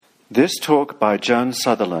This talk by Joan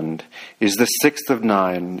Sutherland is the sixth of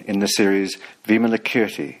 9 in the series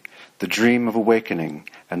Vimalakirti, The Dream of Awakening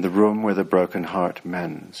and the Room Where the Broken Heart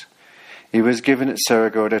Mends. It was given at Cerro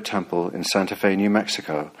Gordo Temple in Santa Fe, New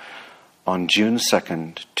Mexico on June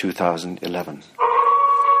 2nd, 2011.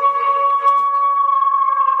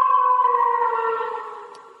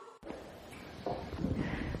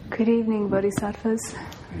 Good evening, Bodhisattvas.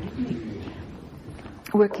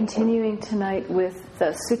 We're continuing tonight with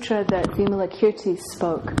the sutra that Vimalakirti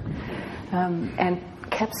spoke and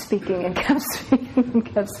kept speaking and kept speaking and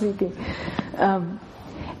kept speaking.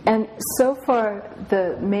 And so far,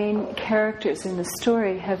 the main characters in the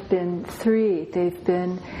story have been 3. They've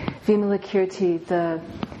been Vimalakirti, the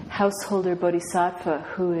householder bodhisattva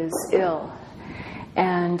who is ill,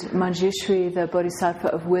 and Manjushri, the bodhisattva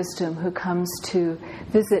of wisdom, who comes to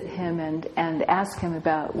visit him and ask him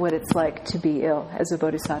about what it's like to be ill as a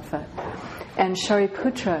bodhisattva. And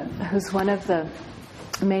Shariputra, who's one of the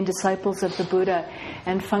main disciples of the Buddha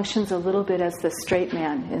and functions a little bit as the straight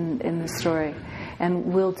man in the story,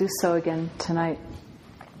 and will do so again tonight.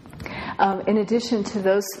 In addition to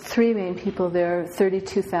those 3 main people, there are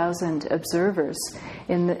 32,000 observers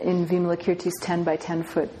in Vimalakirti's 10 by 10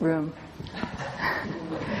 foot room.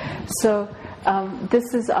 So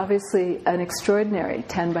this is obviously an extraordinary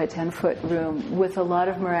 10 by 10 foot room with a lot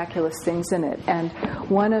of miraculous things in it. And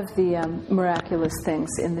one of the miraculous things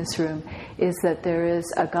in this room is that there is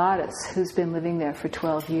a goddess who's been living there for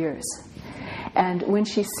 12 years. And when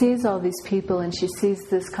she sees all these people and she sees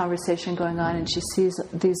this conversation going on and she sees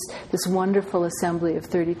this wonderful assembly of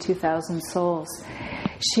 32,000 souls,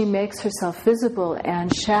 she makes herself visible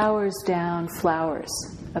and showers down flowers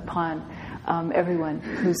upon everyone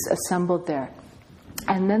who's assembled there.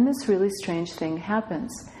 And then this really strange thing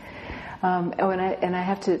happens. And I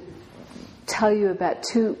have to tell you about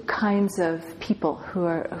 2 kinds of people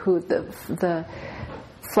who the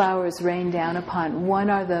flowers rain down upon. One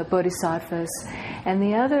are the bodhisattvas, and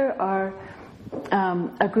the other are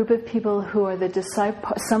a group of people who are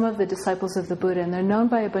some of the disciples of the Buddha, and they're known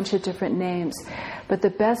by a bunch of different names. But the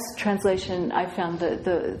best translation I found,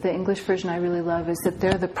 the English version I really love, is that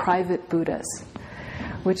they're the private Buddhas,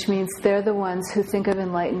 which means they're the ones who think of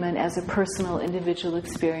enlightenment as a personal, individual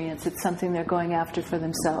experience. It's something they're going after for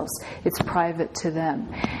themselves. It's private to them.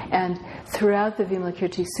 And throughout the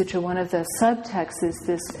Vimalakirti Sutra, one of the subtexts is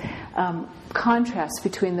this contrast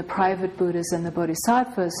between the private Buddhas and the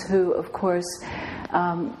bodhisattvas, who, of course,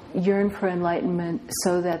 yearn for enlightenment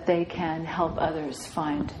so that they can help others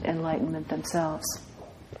find enlightenment themselves.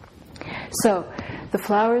 So the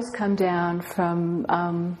flowers come down from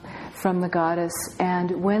the goddess,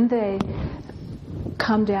 and when they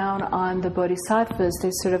come down on the bodhisattvas,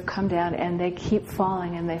 they sort of come down and they keep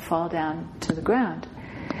falling and they fall down to the ground.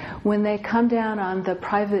 When they come down on the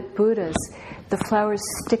private Buddhas, the flowers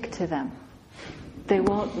stick to them. They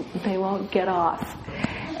won't get off.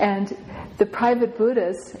 And the private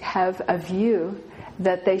Buddhas have a view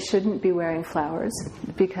that they shouldn't be wearing flowers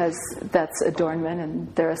because that's adornment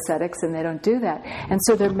and they're ascetics and they don't do that. And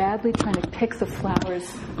so they're madly trying to pick the flowers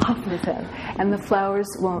off of them, and the flowers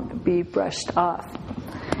won't be brushed off.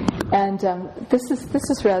 And this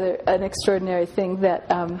is rather an extraordinary thing that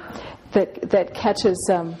catches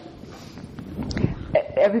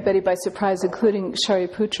everybody by surprise, including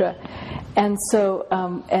Shariputra. And so,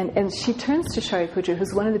 and she turns to Shariputra,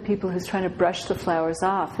 who's one of the people who's trying to brush the flowers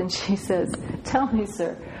off, and she says, "Tell me,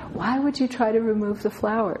 sir, why would you try to remove the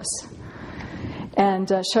flowers?" And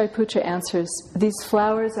Shariputra answers, "These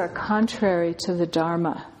flowers are contrary to the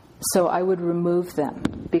Dharma, so I would remove them,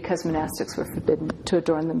 because monastics were forbidden to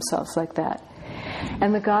adorn themselves like that."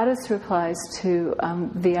 And the goddess replies to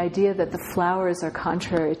the idea that the flowers are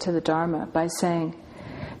contrary to the Dharma by saying,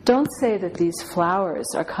 "Don't say that these flowers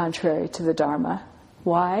are contrary to the Dharma.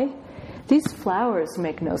 Why? These flowers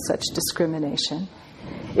make no such discrimination.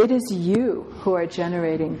 It is you who are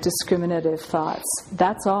generating discriminative thoughts.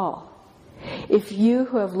 That's all. If you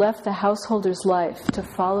who have left the householder's life to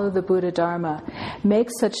follow the Buddha Dharma make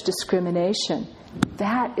such discrimination,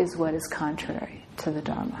 that is what is contrary to the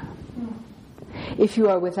Dharma. If you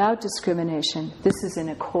are without discrimination, this is in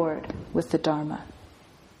accord with the Dharma.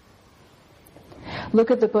 Look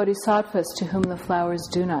at the bodhisattvas to whom the flowers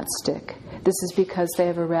do not stick. This is because they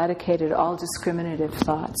have eradicated all discriminative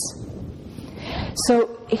thoughts." So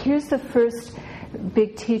here's the first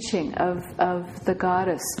big teaching of the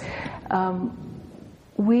goddess.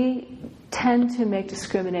 We tend to make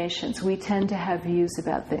discriminations. We tend to have views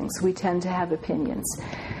about things. We tend to have opinions.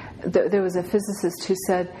 There was a physicist who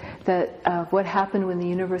said that what happened when the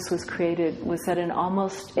universe was created was that an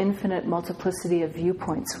almost infinite multiplicity of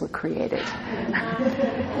viewpoints were created.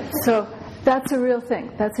 So that's a real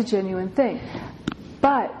thing. That's a genuine thing.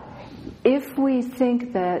 But if we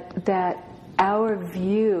think that our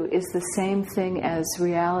view is the same thing as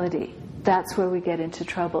reality, that's where we get into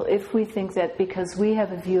trouble. If we think that because we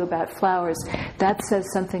have a view about flowers, that says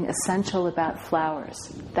something essential about flowers,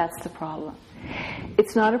 that's the problem.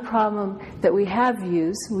 It's not a problem that we have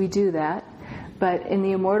views, we do that, but in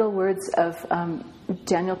the immortal words of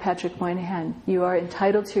Daniel Patrick Moynihan, you are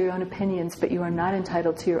entitled to your own opinions, but you are not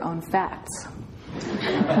entitled to your own facts.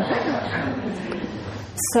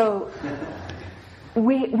 So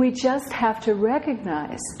we just have to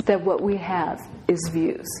recognize that what we have is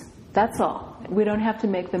views. That's all. We don't have to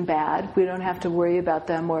make them bad. We don't have to worry about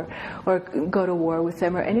them or go to war with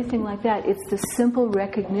them or anything like that. It's the simple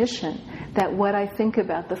recognition that what I think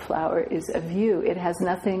about the flower is a view. It has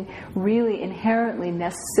nothing really inherently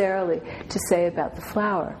necessarily to say about the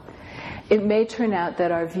flower. It may turn out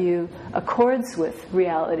that our view accords with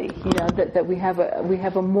reality, that we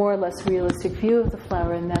have a more or less realistic view of the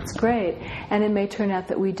flower, and that's great. And it may turn out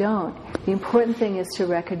that we don't. The important thing is to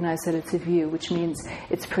recognize that it's a view, which means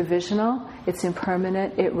it's provisional, it's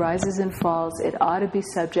impermanent, it rises and falls, it ought to be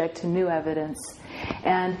subject to new evidence.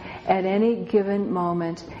 And at any given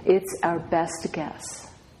moment, it's our best guess.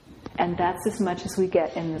 And that's as much as we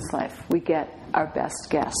get in this life. We get our best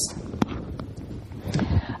guess.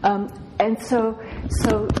 And so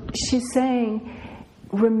she's saying,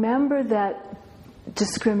 remember that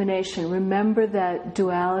discrimination, remember that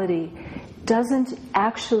duality doesn't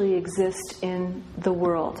actually exist in the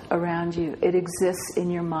world around you. It exists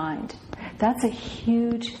in your mind. That's a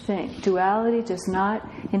huge thing. Duality does not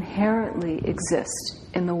inherently exist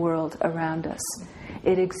in the world around us.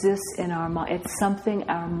 It exists in our mind. It's something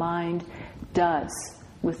our mind does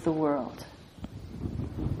with the world.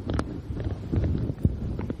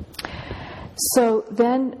 So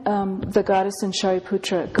then the goddess and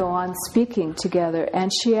Shariputra go on speaking together,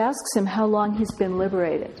 and she asks him how long he's been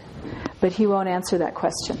liberated. But he won't answer that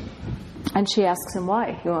question. And she asks him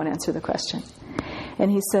why he won't answer the question.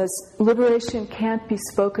 And he says, liberation can't be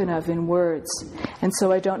spoken of in words, and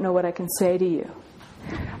so I don't know what I can say to you.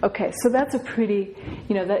 Okay, so that's a pretty,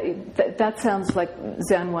 that sounds like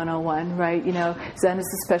Zen 101, right? Zen is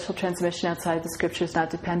a special transmission outside the scriptures,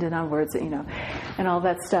 not dependent on words, and all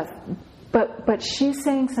that stuff. But she's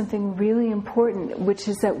saying something really important, which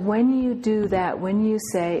is that when you do that, when you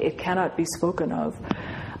say it cannot be spoken of,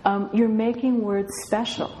 you're making words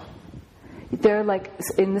special. They're like,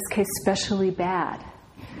 in this case, specially bad.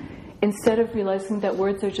 Instead of realizing that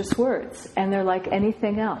words are just words, and they're like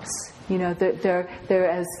anything else. They're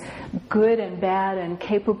as good and bad and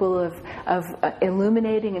capable of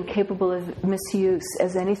illuminating and capable of misuse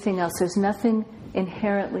as anything else. There's nothing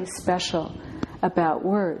inherently special about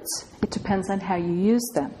words. It depends on how you use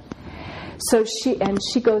them. So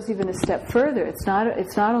she goes even a step further. It's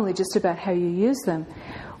not only just about how you use them.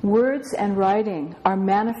 Words and writing are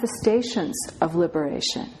manifestations of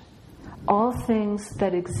liberation. All things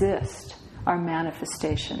that exist are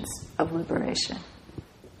manifestations of liberation.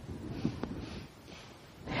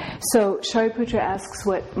 So Shariputra asks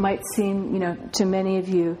what might seem, to many of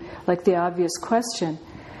you like the obvious question.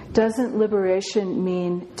 Doesn't liberation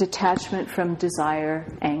mean detachment from desire,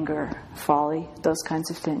 anger, folly, those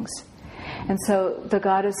kinds of things? And so the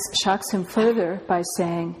goddess shocks him further by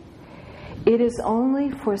saying, it is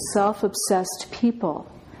only for self-obsessed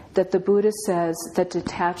people that the Buddha says that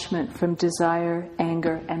detachment from desire,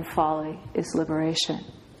 anger, and folly is liberation.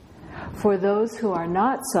 For those who are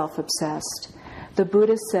not self-obsessed, the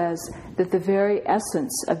Buddha says that the very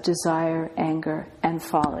essence of desire, anger, and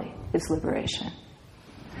folly is liberation.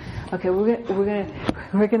 Okay,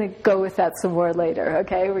 we're gonna go with that some more later.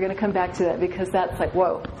 Okay, we're gonna come back to that because that's like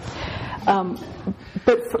whoa.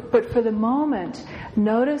 But for the moment,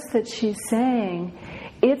 notice that she's saying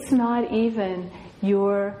it's not even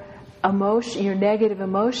your emotion, your negative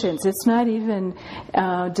emotions. It's not even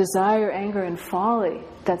desire, anger, and folly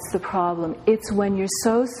that's the problem. It's when you're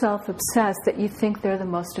so self-obsessed that you think they're the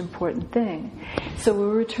most important thing. So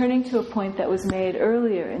we're returning to a point that was made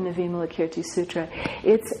earlier in the Vimalakirti Sutra.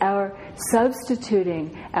 It's our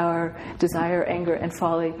substituting our desire, anger, and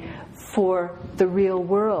folly for the real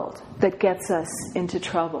world that gets us into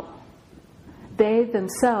trouble. They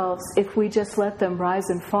themselves, if we just let them rise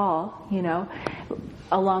and fall,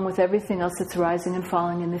 along with everything else that's rising and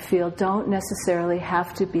falling in the field, don't necessarily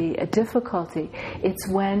have to be a difficulty. It's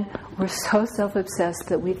when we're so self-obsessed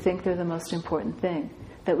that we think they're the most important thing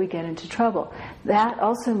that we get into trouble. That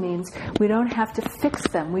also means we don't have to fix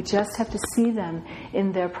them. We just have to see them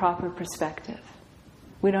in their proper perspective.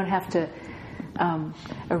 We don't have to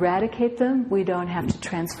eradicate them. We don't have to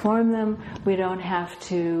transform them. We don't have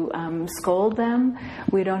to scold them.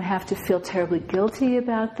 We don't have to feel terribly guilty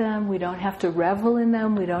about them. We don't have to revel in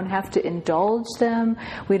them. We don't have to indulge them.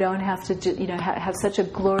 We don't have to, have such a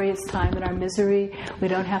glorious time in our misery. We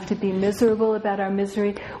don't have to be miserable about our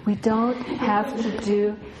misery. We don't have to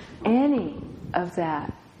do any of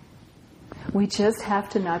that. We just have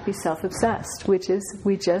to not be self-obsessed, which is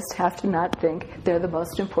we just have to not think they're the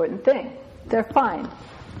most important thing. They're fine,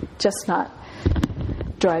 just not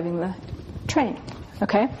driving the train.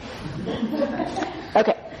 Okay?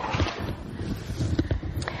 Okay.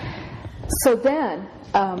 So then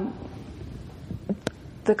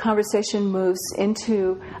the conversation moves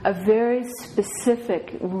into a very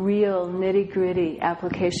specific, real, nitty-gritty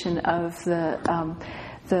application of the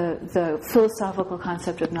philosophical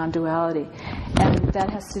concept of non-duality, and that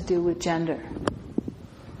has to do with gender.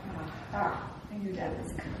 I knew that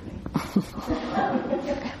was coming.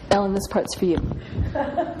 Ellen, this part's for you.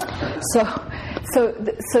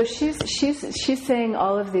 So she's saying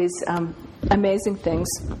all of these amazing things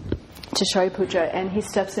to Shariputra, and he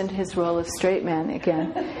steps into his role of straight man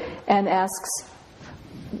again, and asks,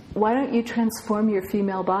 "Why don't you transform your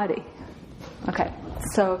female body?" Okay,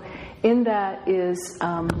 so in that is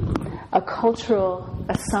a cultural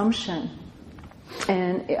assumption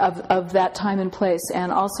and of that time and place,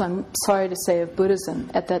 and also, I'm sorry to say, of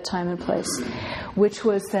Buddhism at that time and place, which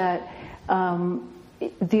was that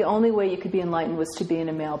the only way you could be enlightened was to be in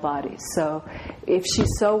a male body. So if she's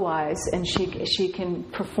so wise and she can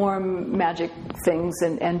perform magic things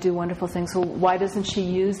and do wonderful things, well, why doesn't she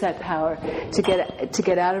use that power to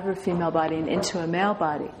get out of her female body and into a male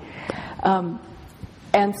body?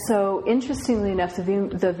 And so, interestingly enough, the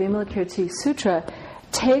Vimalakirti Sutra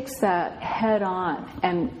takes that head on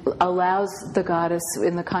and allows the goddess,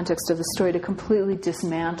 in the context of the story, to completely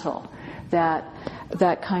dismantle that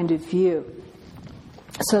kind of view.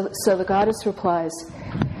 So the goddess replies,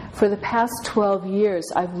 "For the past 12 years,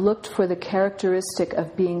 I've looked for the characteristic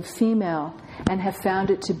of being female and have found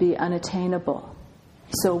it to be unattainable.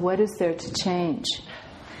 So what is there to change?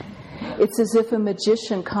 It's as if a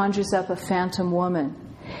magician conjures up a phantom woman.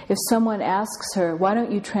 If someone asks her, 'Why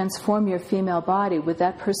don't you transform your female body?' would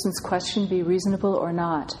that person's question be reasonable or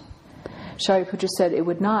not?" Shariputra said, "It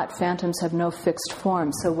would not. Phantoms have no fixed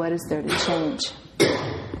form, so what is there to change?"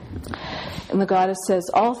 And the goddess says,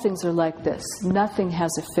 "All things are like this. Nothing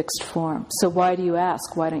has a fixed form. So why do you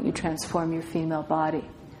ask, why don't you transform your female body?"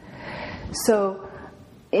 So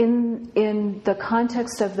in the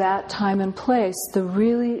context of that time and place, the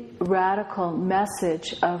really radical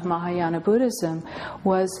message of Mahayana Buddhism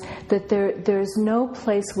was that there's no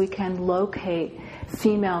place we can locate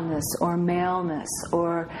femaleness or maleness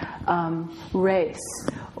or race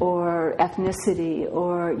or ethnicity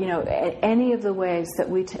or any of the ways that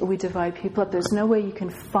we divide people up. There's no way you can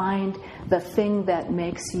find the thing that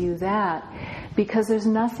makes you that, because there's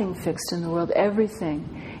nothing fixed in the world. Everything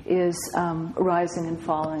is rising and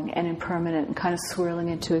falling and impermanent and kind of swirling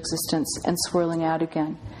into existence and swirling out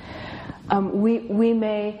again. We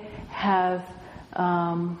may have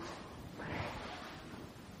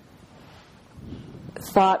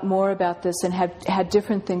thought more about this and had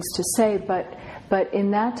different things to say, but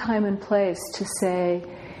in that time and place, to say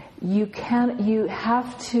you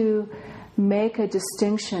have to make a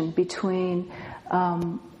distinction between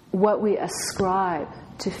what we ascribe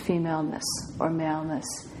to femaleness or maleness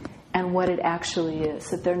and what it actually is,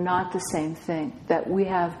 that they're not the same thing, that we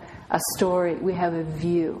have a story, we have a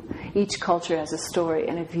view. Each culture has a story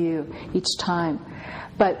and a view each time.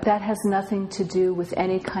 But that has nothing to do with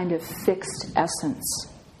any kind of fixed essence.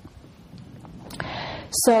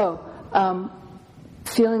 So,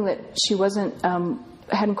 feeling that she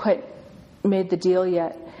hadn't quite made the deal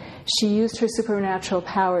yet, she used her supernatural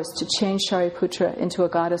powers to change Shariputra into a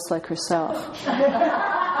goddess like herself.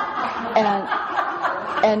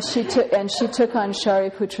 And she took on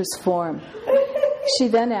Shariputra's form. She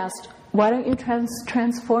then asked, "Why don't you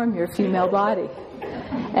transform your female body?"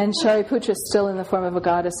 And Shariputra, still in the form of a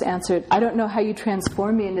goddess, answered, "I don't know how you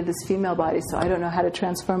transform me into this female body, so I don't know how to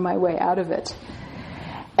transform my way out of it."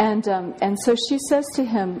 And so she says to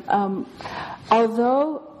him,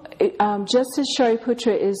 although just as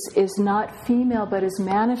Shariputra is not female but is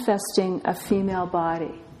manifesting a female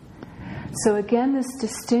body. So again, this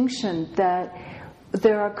distinction that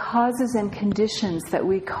there are causes and conditions that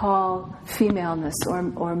we call femaleness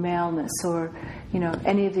or maleness or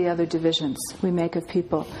any of the other divisions we make of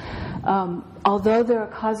people. Although there are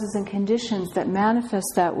causes and conditions that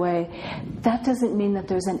manifest that way, that doesn't mean that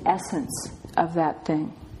there's an essence of that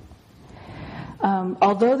thing.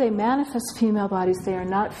 although they manifest female bodies, they are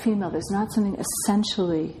not female. There's not something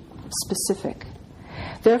essentially specific.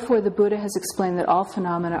 Therefore, the Buddha has explained that all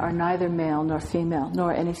phenomena are neither male nor female,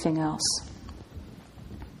 nor anything else.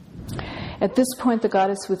 At this point, the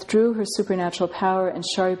goddess withdrew her supernatural power, and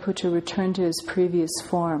Shariputra returned to his previous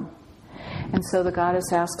form. And so the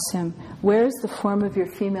goddess asks him, "Where is the form of your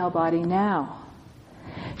female body now?"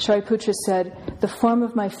 Shariputra said, "The form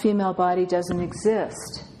of my female body doesn't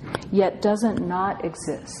exist, yet doesn't not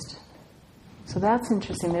exist." So that's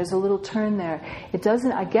interesting. There's a little turn there. It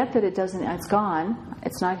doesn't, I get that it doesn't, it's gone,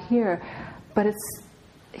 it's not here, but it's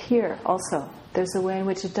here also. There's a way in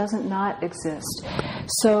which it doesn't not exist.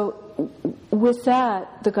 So with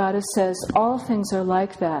that, the goddess says, all things are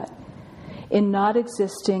like that, in not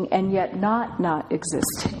existing and yet not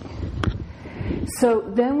existing. So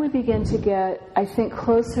then we begin to get, I think,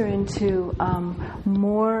 closer into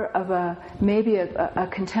more of maybe a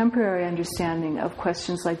contemporary understanding of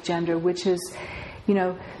questions like gender, which is,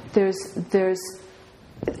 it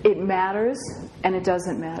matters and it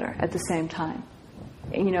doesn't matter at the same time.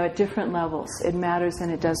 At different levels, it matters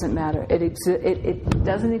and it doesn't matter. It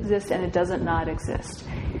doesn't exist and it doesn't not exist.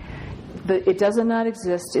 The it doesn't not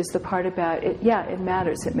exist is the part about it. Yeah, it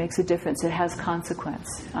matters. It makes a difference. It has consequence.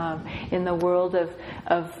 In the world of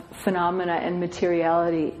phenomena and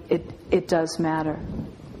materiality, it does matter.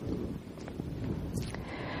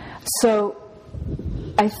 So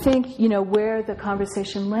I think, where the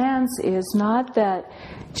conversation lands is not that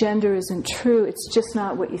gender isn't true, it's just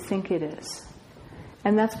not what you think it is.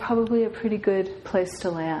 And that's probably a pretty good place to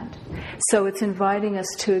land. So it's inviting us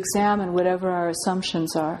to examine whatever our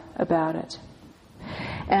assumptions are about it.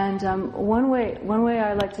 And one way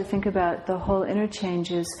I like to think about the whole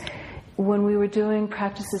interchange is when we were doing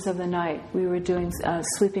practices of the night, we were doing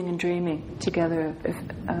sleeping and dreaming together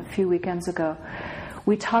a few weekends ago.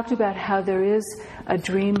 We talked about how there is a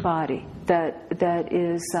dream body that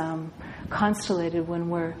is constellated when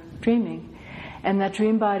we're dreaming. And that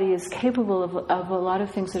dream body is capable of a lot of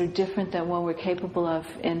things that are different than what we're capable of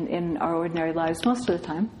in our ordinary lives most of the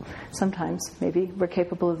time. Sometimes, maybe, we're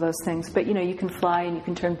capable of those things. But, you can fly and you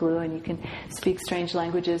can turn blue and you can speak strange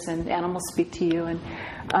languages and animals speak to you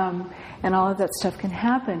and all of that stuff can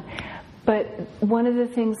happen. But one of the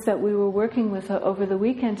things that we were working with over the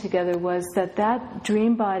weekend together was that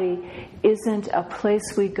dream body isn't a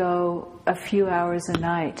place we go a few hours a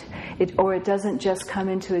night. It doesn't just come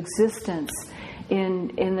into existence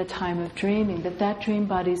in the time of dreaming, that dream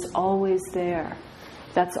body's always there.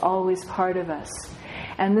 That's always part of us.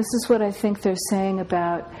 And this is what I think they're saying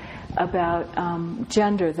about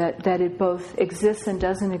gender, that it both exists and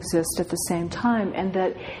doesn't exist at the same time, and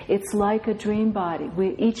that it's like a dream body.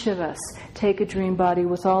 Each of us take a dream body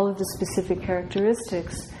with all of the specific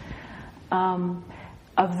characteristics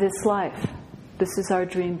of this life. This is our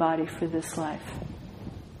dream body for this life.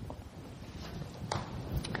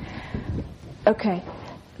 Okay,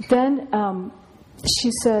 then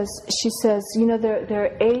she says, there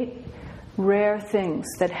are 8 rare things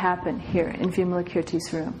that happen here in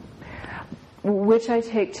Vimalakirti's room, which I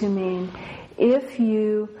take to mean if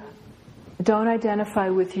you don't identify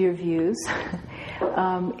with your views,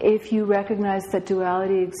 if you recognize that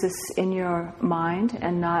duality exists in your mind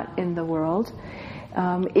and not in the world,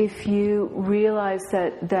 if you realize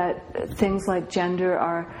that things like gender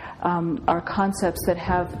are concepts that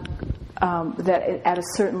have that at a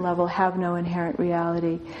certain level have no inherent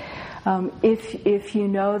reality. If you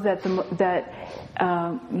know that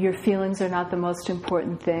your feelings are not the most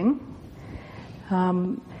important thing,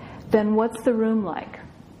 then what's the room like?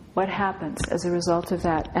 What happens as a result of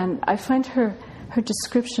that? And I find her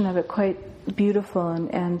description of it quite beautiful,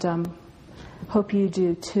 and hope you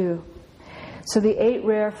do too. So the 8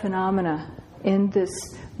 rare phenomena in this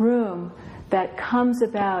room that comes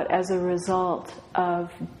about as a result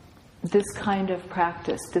of this kind of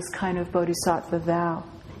practice, this kind of bodhisattva vow,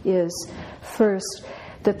 is first,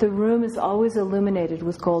 that the room is always illuminated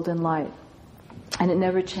with golden light, and it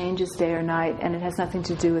never changes day or night, and it has nothing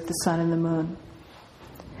to do with the sun and the moon.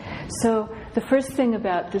 So the first thing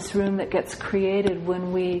about this room that gets created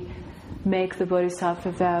when we make the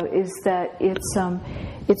bodhisattva vow is that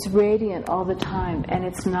it's radiant all the time, and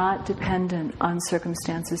it's not dependent on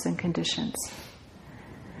circumstances and conditions.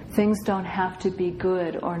 Things don't have to be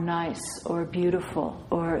good or nice or beautiful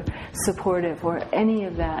or supportive or any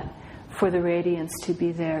of that for the radiance to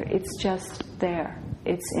be there. It's just there.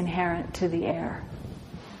 It's inherent to the air.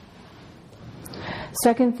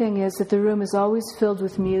 Second thing is that the room is always filled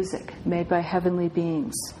with music made by heavenly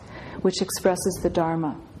beings, which expresses the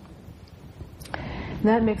Dharma. And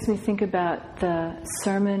that makes me think about the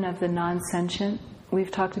sermon of the non-sentient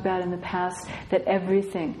we've talked about in the past that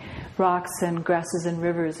everything, rocks and grasses and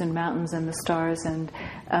rivers and mountains and the stars and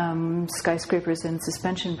skyscrapers and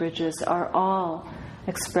suspension bridges are all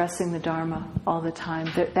expressing the Dharma all the time.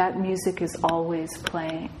 That music is always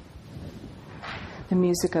playing. The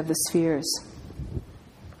music of the spheres.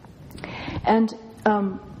 And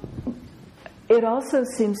it also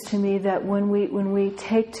seems to me that when we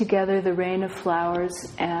take together the rain of flowers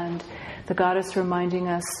and the goddess reminding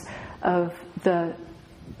us of the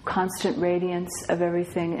constant radiance of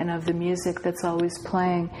everything and of the music that's always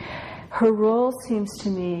playing, her role seems to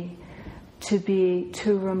me to be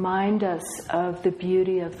to remind us of the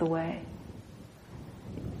beauty of the way.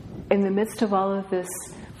 In the midst of all of this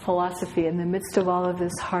philosophy, in the midst of all of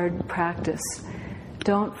this hard practice,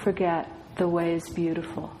 don't forget the way is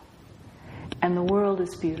beautiful. And the world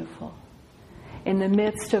is beautiful. In the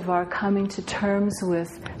midst of our coming to terms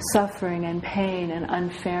with suffering and pain and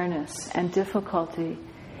unfairness and difficulty,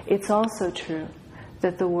 it's also true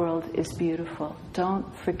that the world is beautiful.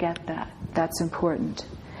 Don't forget that. That's important.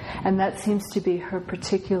 And that seems to be her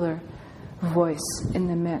particular voice in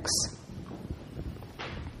the mix.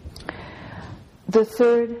 The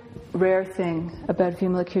third rare thing about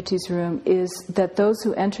Vimalakirti's room is that those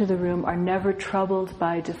who enter the room are never troubled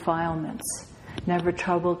by defilements, never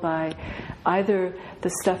troubled by either the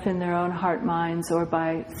stuff in their own heart minds or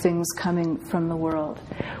by things coming from the world,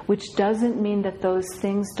 which doesn't mean that those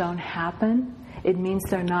things don't happen. It means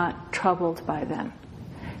they're not troubled by them.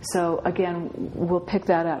 So again, we'll pick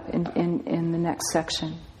that up in the next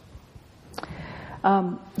section.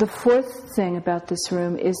 The fourth thing about this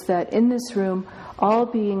room is that in this room, all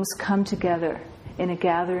beings come together in a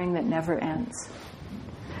gathering that never ends.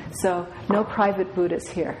 So no private Buddhas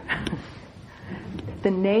here.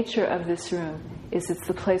 The nature of this room is it's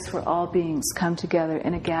the place where all beings come together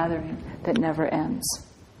in a gathering that never ends.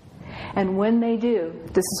 And when they do,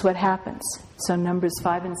 this is what happens. So numbers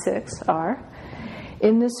 5 and 6 are,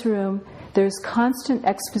 in this room, there's constant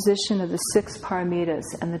exposition of the 6 paramitas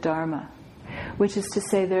and the Dharma, which is to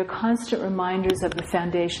say there are constant reminders of the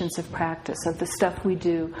foundations of practice, of the stuff we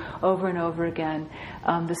do over and over again,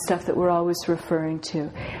 the stuff that we're always referring to.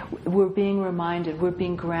 We're being reminded, we're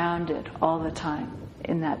being grounded all the time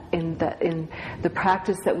in the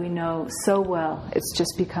practice that we know so well. It's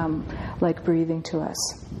just become like breathing to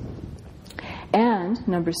us. And,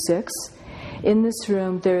 number 6, in this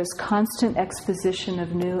room there is constant exposition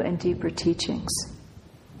of new and deeper teachings.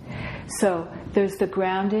 So there's the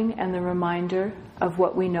grounding and the reminder of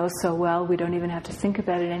what we know so well. We don't even have to think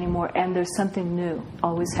about it anymore. And there's something new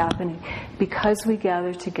always happening. Because we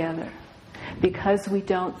gather together. Because we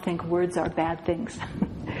don't think words are bad things.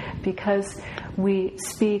 Because we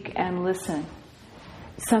speak and listen.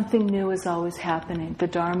 Something new is always happening. The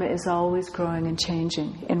Dharma is always growing and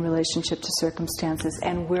changing in relationship to circumstances.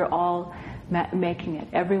 And we're all making it.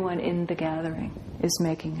 Everyone in the gathering is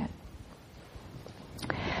making it.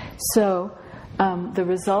 So, the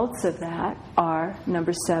results of that are,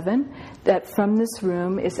 number 7, that from this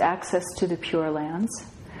room is access to the Pure Lands.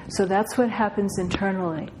 So that's what happens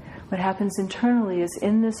internally. What happens internally is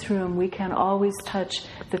in this room we can always touch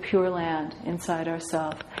the Pure Land inside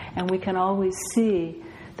ourselves. And we can always see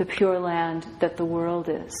the Pure Land that the world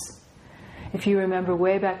is. If you remember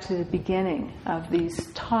way back to the beginning of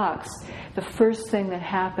these talks, the first thing that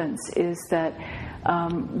happens is that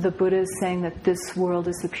the Buddha is saying that this world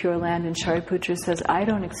is the Pure Land, and Shariputra says, I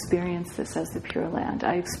don't experience this as the Pure Land.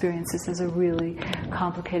 I experience this as a really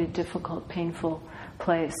complicated, difficult, painful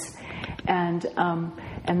place. And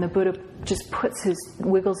the Buddha just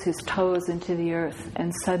wiggles his toes into the earth,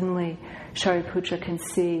 and suddenly Shariputra can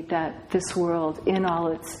see that this world, in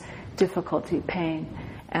all its difficulty, pain,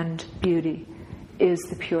 and beauty, is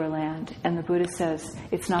the Pure Land. And the Buddha says,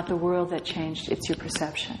 it's not the world that changed, it's your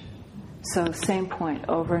perception. So same point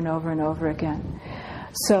over and over and over again.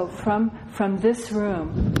 So from this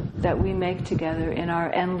room that we make together in our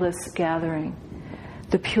endless gathering,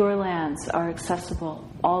 the Pure Lands are accessible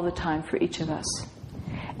all the time for each of us.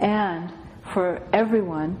 And for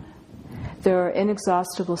everyone, there are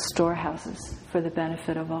inexhaustible storehouses for the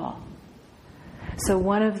benefit of all. So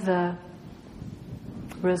one of the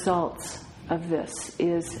results of this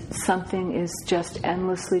is something is just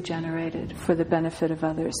endlessly generated for the benefit of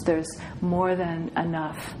others. There's more than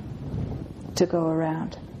enough to go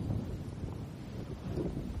around.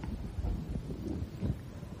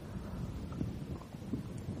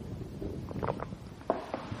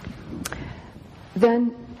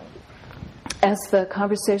 Then, as the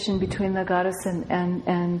conversation between the goddess and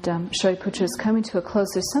Shariputra is coming to a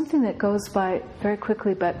close, there's something that goes by very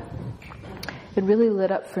quickly, but it really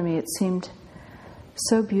lit up for me. It seemed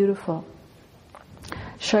so beautiful.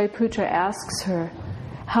 Shariputra asks her,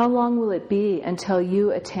 how long will it be until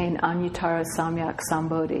you attain Anuttara Samyak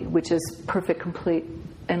Sambodhi, which is perfect, complete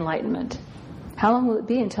enlightenment? How long will it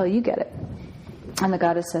be until you get it? And the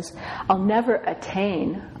goddess says, I'll never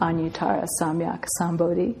attain Anuttara Samyak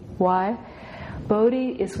Sambodhi. Why? Bodhi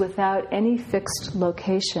is without any fixed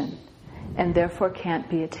location and therefore can't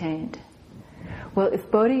be attained. Well, if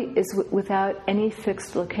Bodhi is without any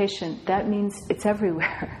fixed location, that means it's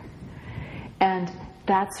everywhere. And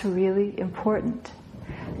that's really important.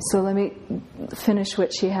 So let me finish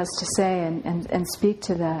what she has to say and speak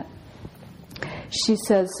to that. She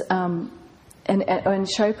says, and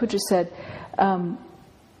Shariputra said,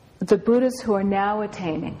 the Buddhas who are now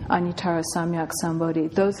attaining Anuttara Samyak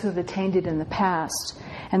Sambodhi, those who have attained it in the past,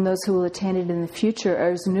 and those who will attain it in the future,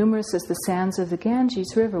 are as numerous as the sands of the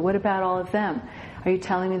Ganges River. What about all of them? Are you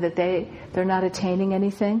telling me that they're not attaining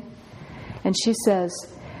anything? And she says,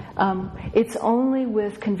 it's only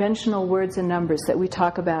with conventional words and numbers that we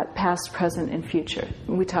talk about past, present, and future.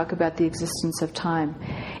 We talk about the existence of time.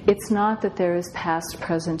 It's not that there is past,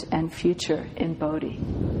 present, and future in Bodhi,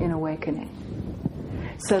 in awakening.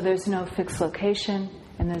 So there's no fixed location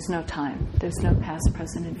and there's no time. There's no past,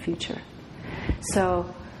 present, and future.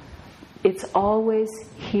 So it's always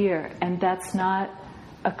here, and that's not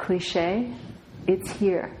a cliche. It's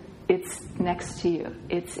here. It's next to you.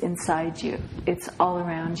 It's inside you. It's all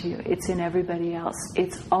around you. It's in everybody else.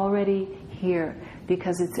 It's already here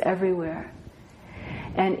because it's everywhere.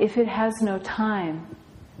 And if it has no time,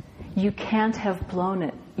 you can't have blown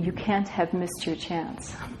it. You can't have missed your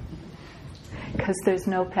chance because there's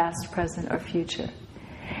no past, present, or future.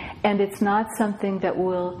 And it's not something that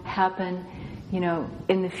will happen,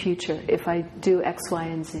 in the future if I do X, Y,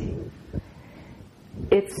 and Z.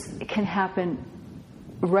 It can happen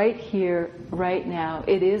right here, right now.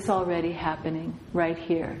 It is already happening right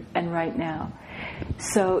here and right now.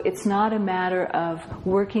 So it's not a matter of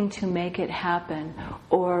working to make it happen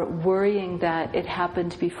or worrying that it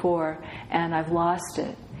happened before and I've lost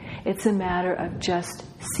it. It's a matter of just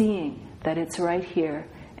seeing that it's right here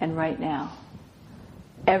and right now.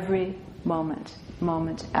 Every moment,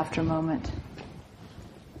 moment after moment.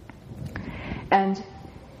 And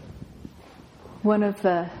one of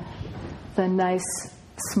the nice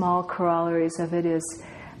small corollaries of it is,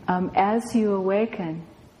 as you awaken,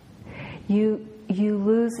 you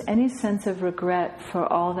lose any sense of regret for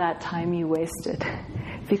all that time you wasted,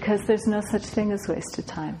 because there's no such thing as wasted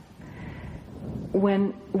time.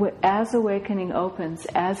 As awakening opens,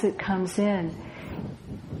 as it comes in,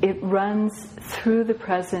 it runs through the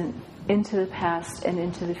present, into the past, and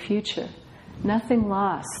into the future. Nothing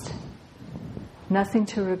lost, nothing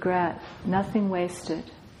to regret, nothing wasted.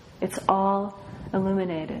 It's all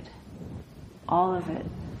illuminated, all of it.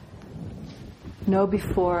 No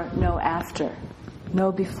before, no after.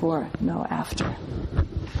 No before, no after.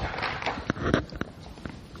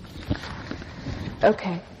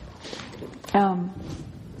 Okay.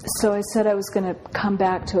 So I said I was going to come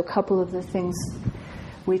back to a couple of the things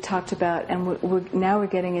we talked about, and we're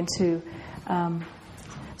getting into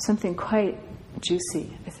something quite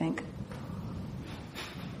juicy, I think,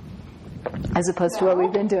 as opposed to what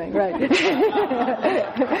we've been doing, right?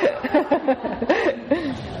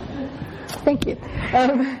 Thank you.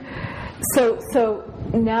 So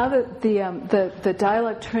now that the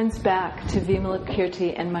dialogue turns back to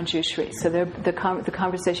Vimalakirti and Manjushri, so the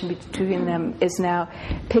conversation between them is now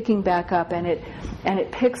picking back up, and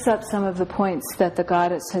it picks up some of the points that the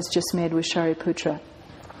goddess has just made with Shariputra.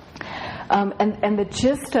 And the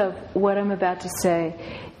gist of what I'm about to say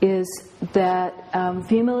is that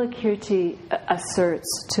Vimalakirti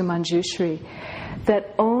asserts to Manjushri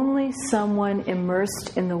that only someone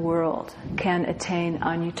immersed in the world can attain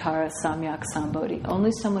Anuttara Samyak Sambodhi.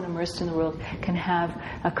 Only someone immersed in the world can have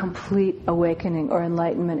a complete awakening or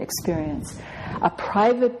enlightenment experience. A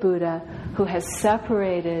private Buddha who has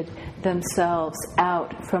separated themselves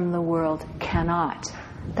out from the world cannot.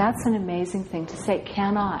 That's an amazing thing to say.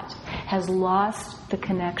 Cannot. Has lost the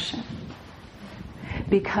connection.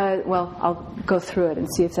 Because, I'll go through it and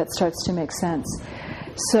see if that starts to make sense.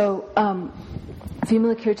 So,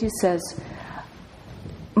 Vimalakirti says,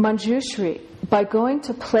 Manjushri, by going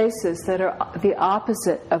to places that are the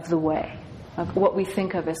opposite of the way, of what we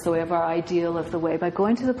think of as the way, of our ideal of the way, by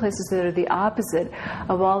going to the places that are the opposite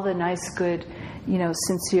of all the nice, good,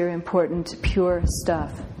 sincere, important, pure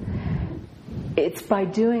stuff, it's by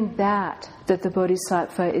doing that the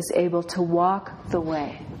Bodhisattva is able to walk the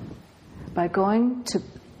way. By going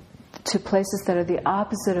to places that are the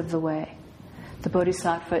opposite of the way, the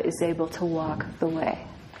Bodhisattva is able to walk the way.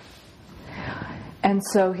 And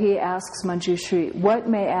so he asks Manjushri, what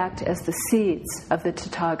may act as the seeds of the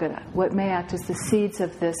Tathagata? What may act as the seeds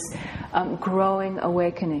of this growing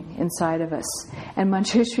awakening inside of us? And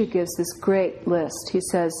Manjushri gives this great list. He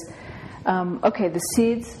says, okay, the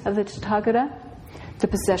seeds of the Tathagata, the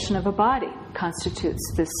possession of a body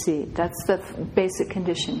constitutes this seed. That's the basic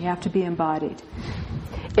condition. You have to be embodied.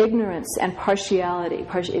 Ignorance and partiality,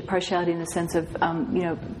 partiality in the sense of,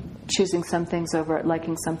 choosing some things over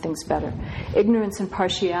liking some things better. Ignorance and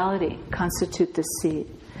partiality constitute this seed.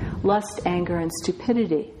 Lust, anger, and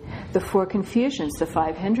stupidity. The 4 confusions, the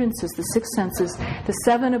 5 hindrances, the 6 senses, the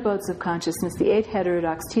 7 abodes of consciousness, the 8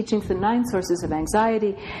 heterodox teachings, the 9 sources of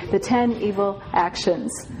anxiety, the 10 evil actions,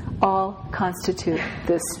 all constitute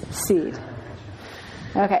this seed.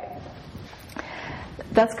 Okay.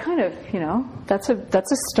 That's kind of, that's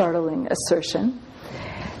a startling assertion.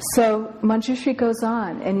 So Manjushri goes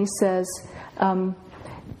on and he says,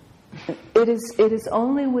 it is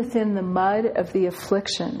only within the mud of the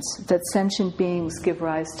afflictions that sentient beings give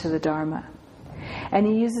rise to the Dharma. And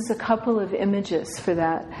he uses a couple of images for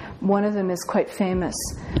that. One of them is quite famous.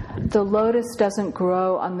 The lotus doesn't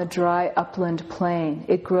grow on the dry upland plain.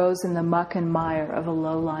 It grows in the muck and mire of a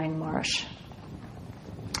low-lying marsh.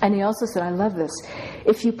 And he also said, I love this,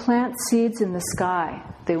 if you plant seeds in the sky,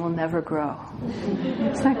 they will never grow.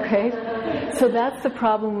 Isn't that great? So that's the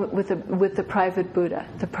problem with the private Buddha.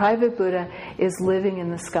 The private Buddha is living in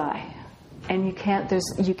the sky. And you can't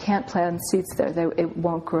plant seeds there. It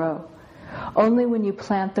won't grow. Only when you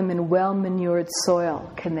plant them in well-manured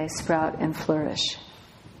soil can they sprout and flourish.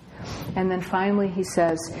 And then finally he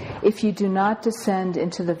says, if you do not descend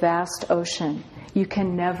into the vast ocean, you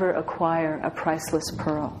can never acquire a priceless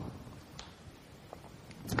pearl.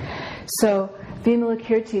 So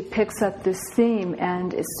Vimalakirti picks up this theme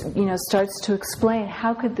and starts to explain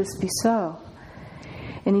how could this be so.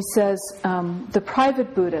 And he says, the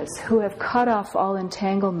private Buddhas who have cut off all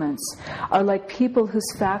entanglements are like people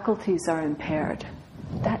whose faculties are impaired.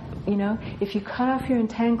 That, if you cut off your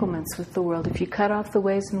entanglements with the world, if you cut off the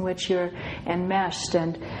ways in which you're enmeshed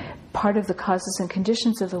and part of the causes and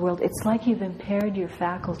conditions of the world, it's like you've impaired your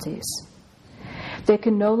faculties. They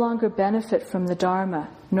can no longer benefit from the Dharma,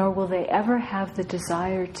 nor will they ever have the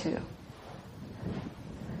desire to.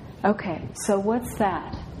 Okay, so what's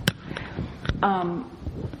that?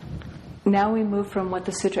 Now we move from what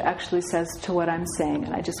the sutra actually says to what I'm saying,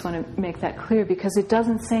 and I just want to make that clear because it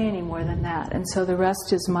doesn't say any more than that. And so the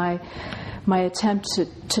rest is my attempt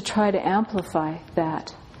to try to amplify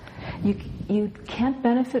that. You can't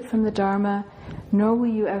benefit from the Dharma, nor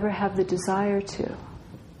will you ever have the desire to.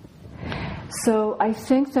 So I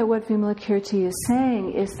think that what Vimalakirti is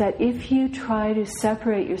saying is that if you try to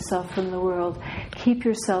separate yourself from the world, keep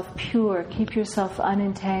yourself pure, keep yourself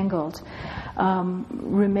unentangled,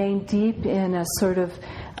 remain deep in a sort of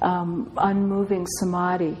unmoving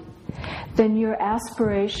samadhi, then your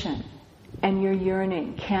aspiration and your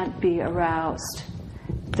yearning can't be aroused.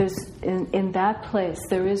 In that place,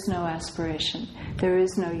 there is no aspiration, there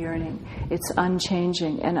is no yearning. It's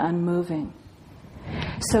unchanging and unmoving.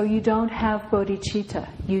 So you don't have bodhicitta,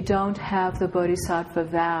 you don't have the bodhisattva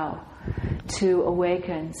vow to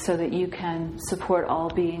awaken so that you can support all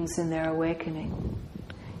beings in their awakening.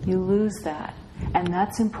 You lose that, and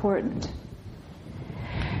that's important.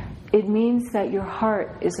 It means that your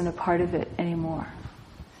heart isn't a part of it anymore.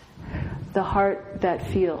 The heart that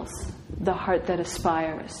feels, the heart that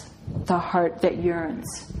aspires, the heart that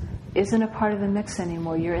yearns isn't a part of the mix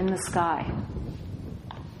anymore. You're in the sky.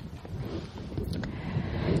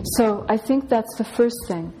 So I think that's the first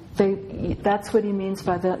thing. That's what he means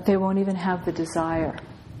by they won't even have the desire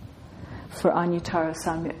for Anuttara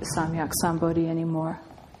Samyak Sambodhi anymore.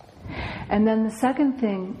 And then the second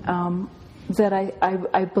thing that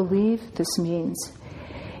I believe this means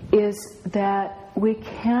is that we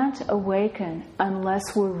can't awaken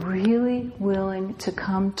unless we're really willing to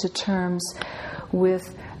come to terms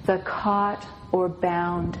with the caught or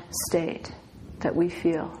bound state that we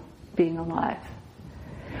feel being alive.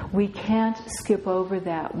 We can't skip over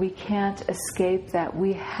that. We can't escape that.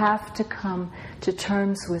 We have to come to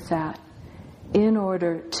terms with that in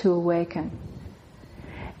order to awaken.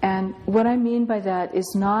 And what I mean by that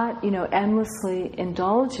is not, endlessly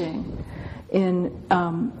indulging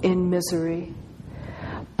in misery,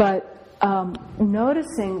 but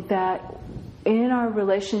noticing that in our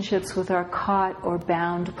relationships with our caught or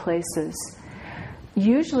bound places,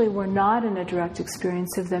 usually we're not in a direct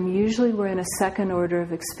experience of them. Usually we're in a second order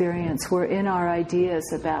of experience. We're in our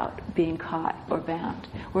ideas about being caught or bound.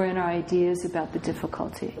 We're in our ideas about the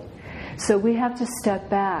difficulty. So we have to step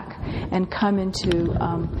back and come into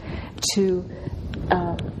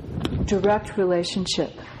direct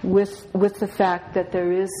relationship with the fact that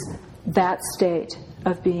there is that state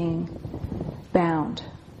of being bound.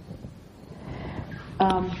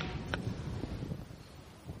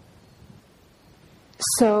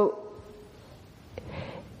 So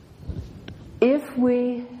if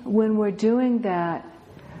when we're doing that,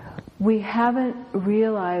 we haven't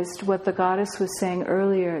realized what the goddess was saying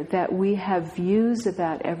earlier, that we have views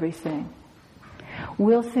about everything.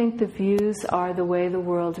 We'll think the views are the way the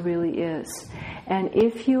world really is. And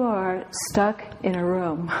if you are stuck in a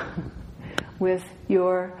room with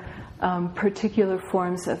your particular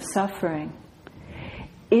forms of suffering,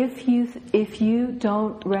 if you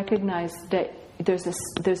don't recognize that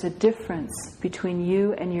there's a difference between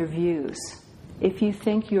you and your views, if you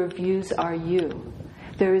think your views are you,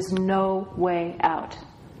 there is no way out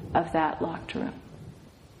of that locked room.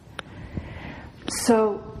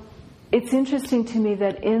 So it's interesting to me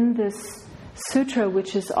that in this sutra,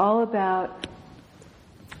 which is all about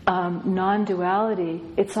non-duality,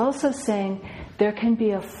 it's also saying there can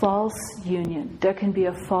be a false union, there can be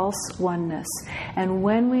a false oneness. And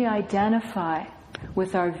when we identify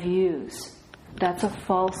with our views, that's a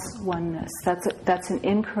false oneness. That's an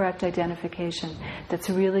incorrect identification that's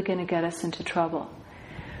really going to get us into trouble.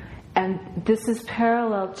 And this is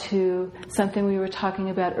parallel to something we were talking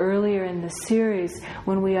about earlier in the series,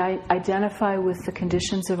 when we identify with the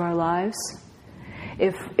conditions of our lives.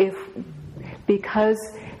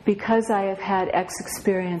 Because I have had X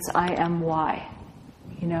experience, I am Y.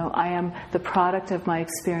 You know, I am the product of my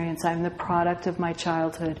experience. I am the product of my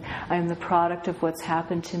childhood. I am the product of what's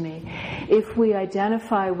happened to me. If we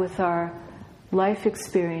identify with our life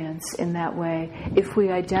experience in that way, if we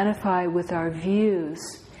identify with our views,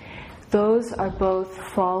 those are both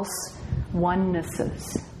false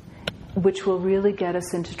onenesses, which will really get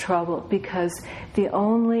us into trouble, because the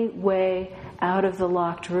only way out of the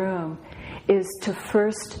locked room is to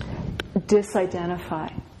first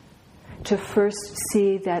disidentify, to first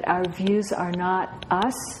see that our views are not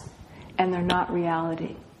us and they're not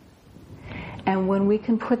reality. And when we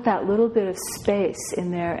can put that little bit of space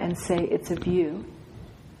in there and say it's a view,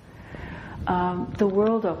 the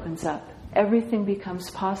world opens up. Everything becomes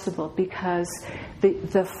possible, because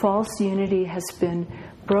the false unity has been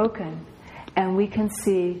broken, and we can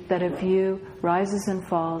see that a view rises and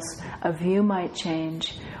falls, a view might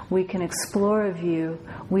change. We can explore a view.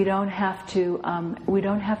 We don't have to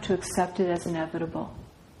accept it as inevitable.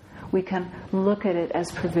 We can look at it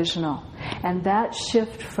as provisional. And that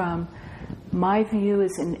shift from my view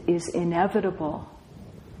is inevitable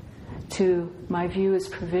to my view is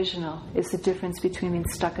provisional is the difference between being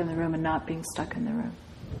stuck in the room and not being stuck in the room.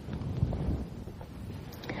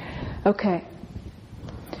 Okay.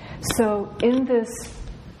 So in this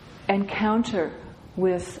encounter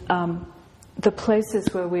with the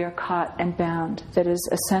places where we are caught and bound, that is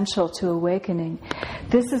essential to awakening,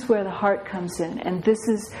 this is where the heart comes in, and this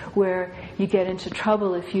is where you get into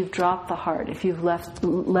trouble if you've dropped the heart, if you've let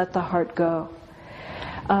the heart go.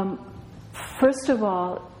 First of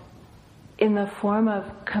all, in the form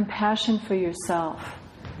of compassion for yourself.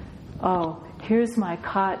 Oh, here's my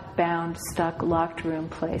caught, bound, stuck, locked room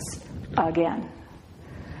place again.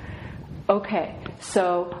 Okay,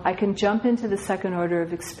 so I can jump into the second order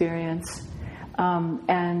of experience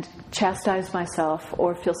and chastise myself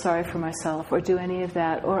or feel sorry for myself or do any of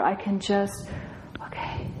that. Or I can just,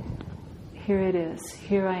 okay, here it is.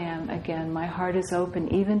 Here I am again. My heart is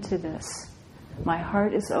open even to this. My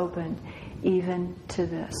heart is open even to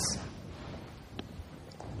this.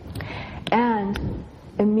 And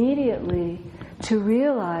immediately to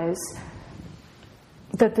realize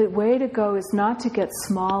that the way to go is not to get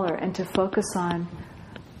smaller and to focus on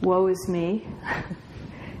woe is me.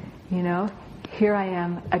 You know, here I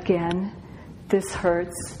am again. This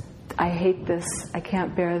hurts. I hate this. I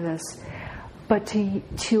can't bear this. But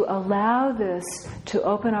to allow this to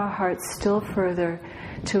open our hearts still further,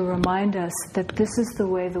 to remind us that this is the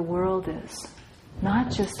way the world is.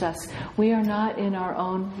 Not just us. We are not in our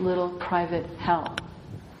own little private hell.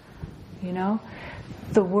 You know?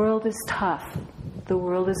 The world is tough. The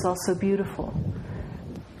world is also beautiful.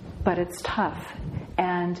 But it's tough.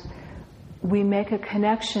 And we make a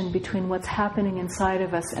connection between what's happening inside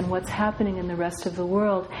of us and what's happening in the rest of the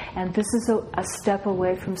world. And this is a step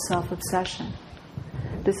away from self-obsession.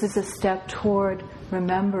 This is a step toward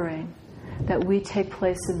remembering that we take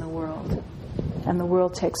place in the world. And the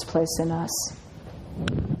world takes place in us.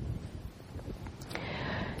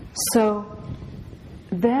 So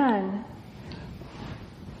then,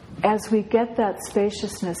 as we get that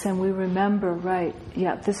spaciousness and we remember, right,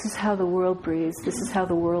 yeah, this is how the world breathes, this is how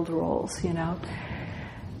the world rolls, you know,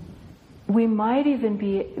 we might even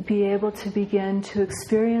be able to begin to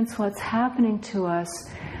experience what's happening to us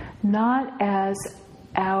not as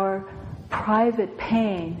our private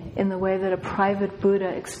pain in the way that a private Buddha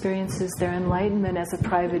experiences their enlightenment as a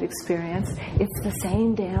private experience. It's the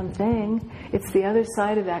same damn thing. It's the other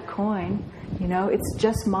side of that coin. It's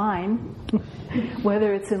just mine,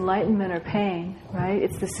 whether it's enlightenment or pain, right?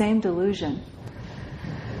 It's the same delusion.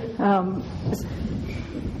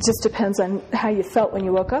 It just depends on how you felt when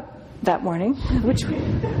you woke up that morning, which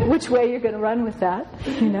way you're going to run with that,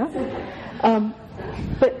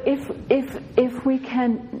 But if we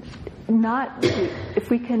can not do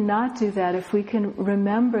that, if we can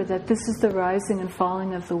remember that this is the rising and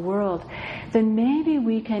falling of the world, then maybe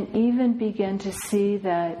we can even begin to see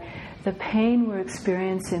that the pain we're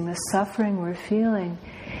experiencing, the suffering we're feeling,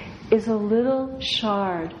 is a little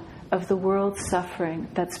shard of the world's suffering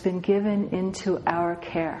that's been given into our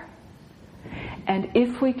care. And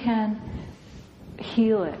if we can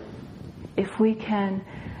heal it, if we can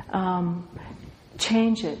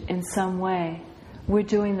change it in some way, we're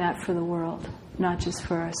doing that for the world, not just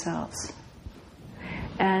for ourselves.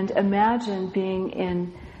 And imagine being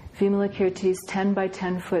in Vimalakirti's 10 by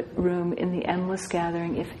 10 foot room in the Endless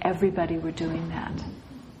Gathering if everybody were doing that.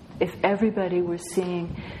 If everybody were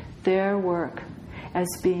seeing their work as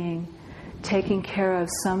being taking care of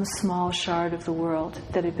some small shard of the world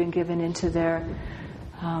that had been given into their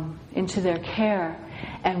care,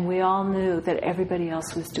 and we all knew that everybody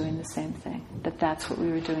else was doing the same thing, that that's what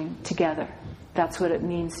we were doing together. That's what it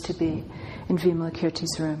means to be in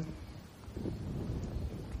Vimalakirti's room.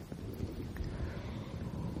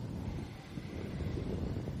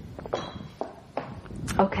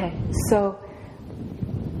 Okay, so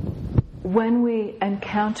when we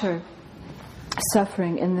encounter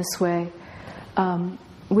suffering in this way,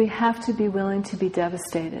 we have to be willing to be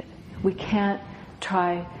devastated. We can't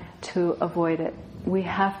try to avoid it. We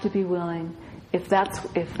have to be willing, if that's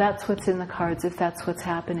what's in the cards, if that's what's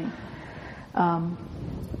happening,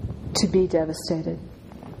 to be devastated.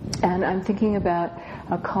 And I'm thinking about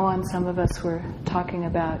a koan some of us were talking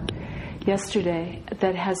about yesterday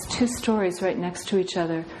that has two stories right next to each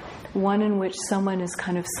other. One in which someone is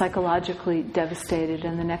kind of psychologically devastated,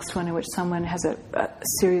 and the next one in which someone has a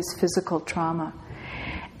serious physical trauma.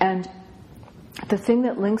 And the thing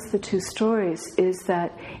that links the two stories is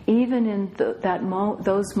that even in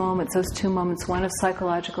those moments, those two moments, one of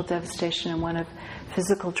psychological devastation and one of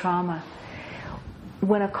physical trauma,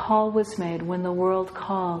 when a call was made, when the world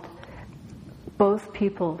called, both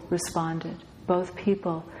people responded. Both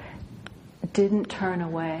people didn't turn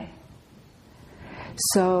away.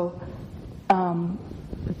 So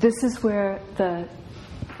this is where the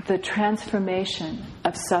transformation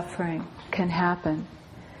of suffering can happen.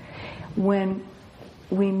 When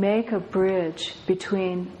we make a bridge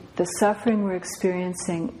between the suffering we're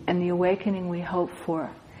experiencing and the awakening we hope for,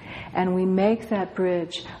 and we make that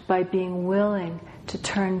bridge by being willing to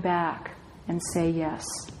turn back and say yes,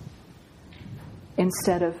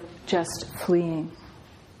 instead of just fleeing.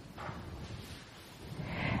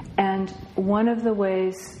 And one of the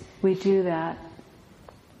ways we do that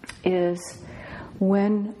is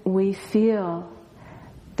when we feel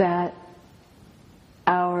that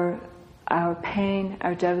our pain,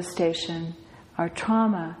 our devastation, our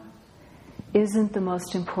trauma isn't the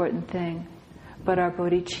most important thing, but our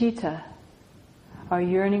bodhicitta, our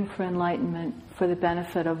yearning for enlightenment for the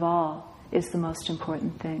benefit of all, is the most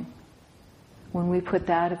important thing. When we put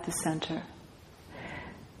that at the center,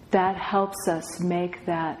 that helps us make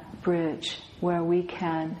that bridge where we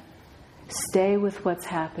can stay with what's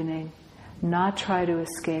happening, not try to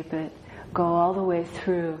escape it, go all the way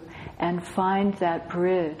through, and find that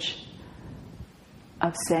bridge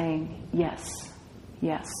of saying, yes,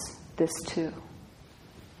 yes, this too.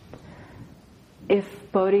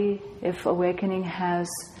 If awakening has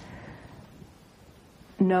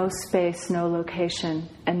no space, no location,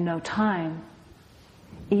 and no time,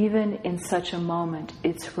 even in such a moment,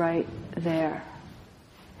 it's right there.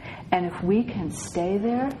 And if we can stay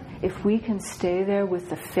there, if we can stay there with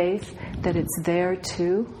the faith that it's there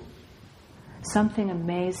too, something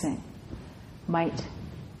amazing might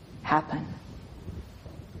happen.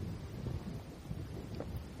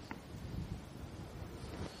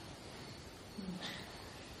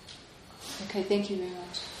 Okay, thank you very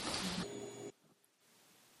much.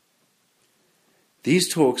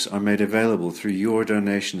 These talks are made available through your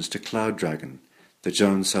donations to Cloud Dragon, the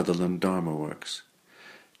Joan Sutherland Dharma Works.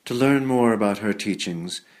 To learn more about her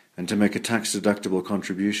teachings and to make a tax-deductible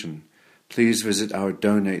contribution, please visit our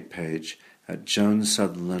donate page at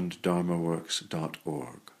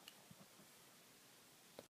joansutherlanddharmaworks.org.